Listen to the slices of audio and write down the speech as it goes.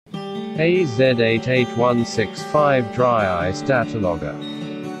AZ88165 Dry Ice Datalogger.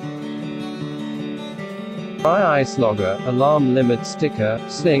 Dry Ice Logger, alarm limit sticker,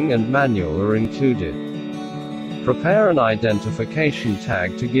 sling and manual are included. Prepare an identification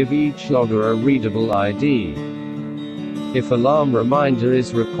tag to give each logger a readable ID. If alarm reminder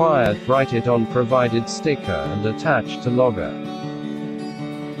is required, write it on provided sticker and attach to logger.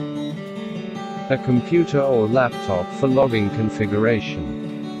 A computer or laptop for logging configuration.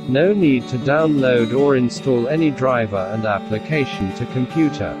 No need to download or install any driver and application to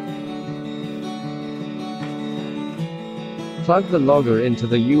computer. Plug the logger into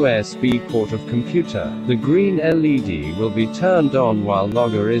the USB port of computer. The green LED will be turned on while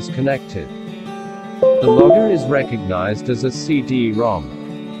logger is connected. The logger is recognized as a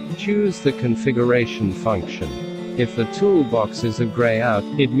CD-ROM. Choose the configuration function. If the toolbox is a gray out,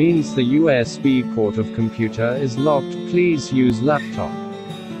 it means the USB port of computer is locked. Please use laptop.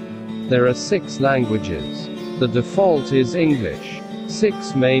 There are 6 languages. The default is English.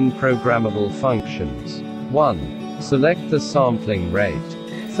 6 main programmable functions. 1. Select the sampling rate.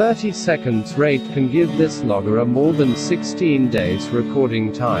 30 seconds rate can give this logger a more than 16 days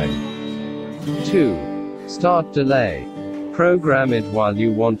recording time. 2. Start delay. Program it while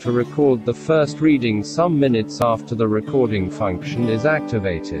you want to record the first reading some minutes after the recording function is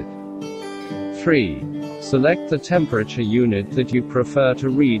activated. 3. Select the temperature unit that you prefer to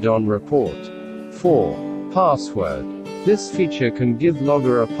read on report. 4. Password. This feature can give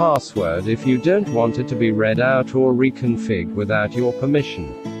logger a password if you don't want it to be read out or reconfig without your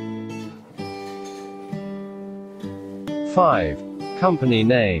permission. 5. Company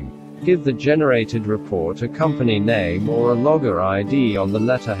name. Give the generated report a company name or a logger ID on the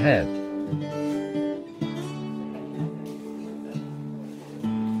letterhead.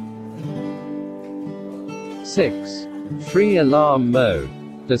 6. Free alarm mode.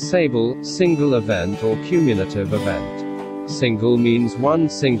 Disable single event or cumulative event. Single means one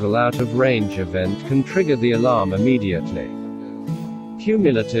single out-of-range event can trigger the alarm immediately.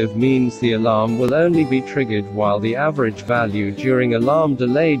 Cumulative means the alarm will only be triggered while the average value during alarm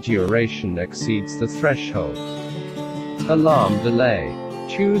delay duration exceeds the threshold. Alarm delay.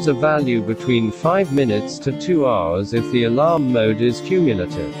 Choose a value between 5 minutes to 2 hours if the alarm mode is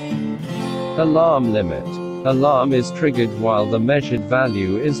cumulative. Alarm limit. Alarm is triggered while the measured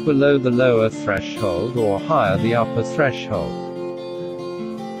value is below the lower threshold or higher the upper threshold.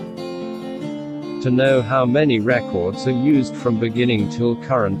 To know how many records are used from beginning till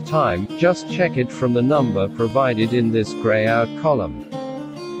current time, just check it from the number provided in this grey-out column.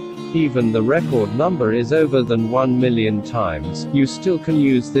 Even the record number is over than 1 million times, you still can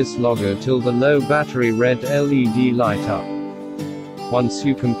use this logger till the low battery red LED light up. Once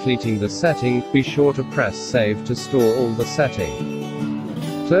you completing the setting, be sure to press save to store all the setting.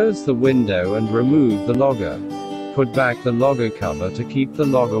 Close the window and remove the logger. Put back the logger cover to keep the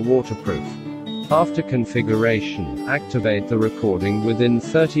logger waterproof. After configuration, activate the recording within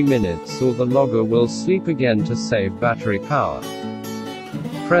 30 minutes or the logger will sleep again to save battery power.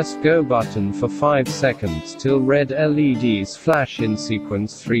 Press go button for 5 seconds till red LEDs flash in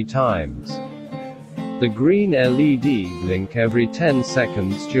sequence 3 times. The green LED blink every 10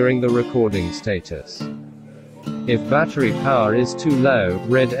 seconds during the recording status. If battery power is too low,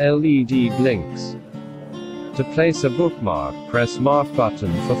 red LED blinks. To place a bookmark, press mark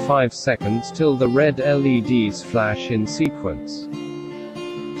button for 5 seconds till the red LEDs flash in sequence.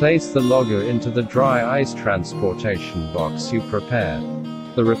 Place the logger into the dry ice transportation box you prepared.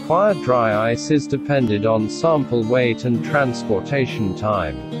 The required dry ice is dependent on sample weight and transportation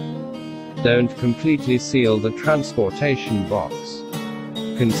time. Don't completely seal the transportation box.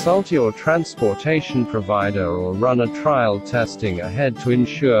 Consult your transportation provider or run a trial testing ahead to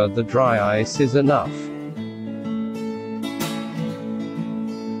ensure the dry ice is enough.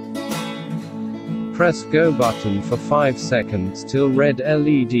 Press go button for 5 seconds till red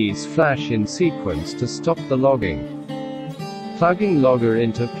LEDs flash in sequence to stop the logging. Plugging logger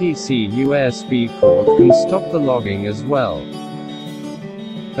into PC USB port can stop the logging as well.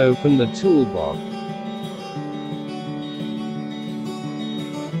 Open the toolbox.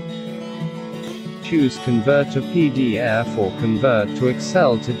 Choose Convert to PDF or Convert to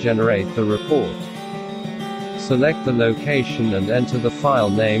Excel to generate the report. Select the location and enter the file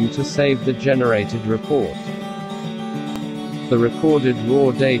name to save the generated report. The recorded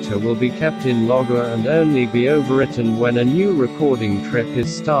raw data will be kept in logger and only be overwritten when a new recording trip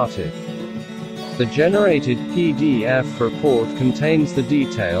is started. The generated PDF report contains the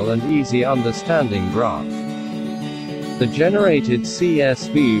detail and easy understanding graph. The generated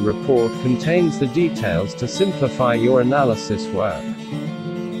CSV report contains the details to simplify your analysis work.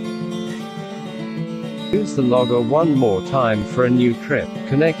 Use the logger one more time for a new trip,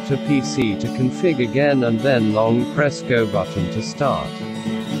 connect to PC to config again and then long press go button to start.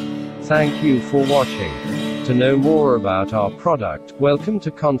 Thank you for watching. To know more about our product, welcome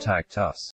to contact us.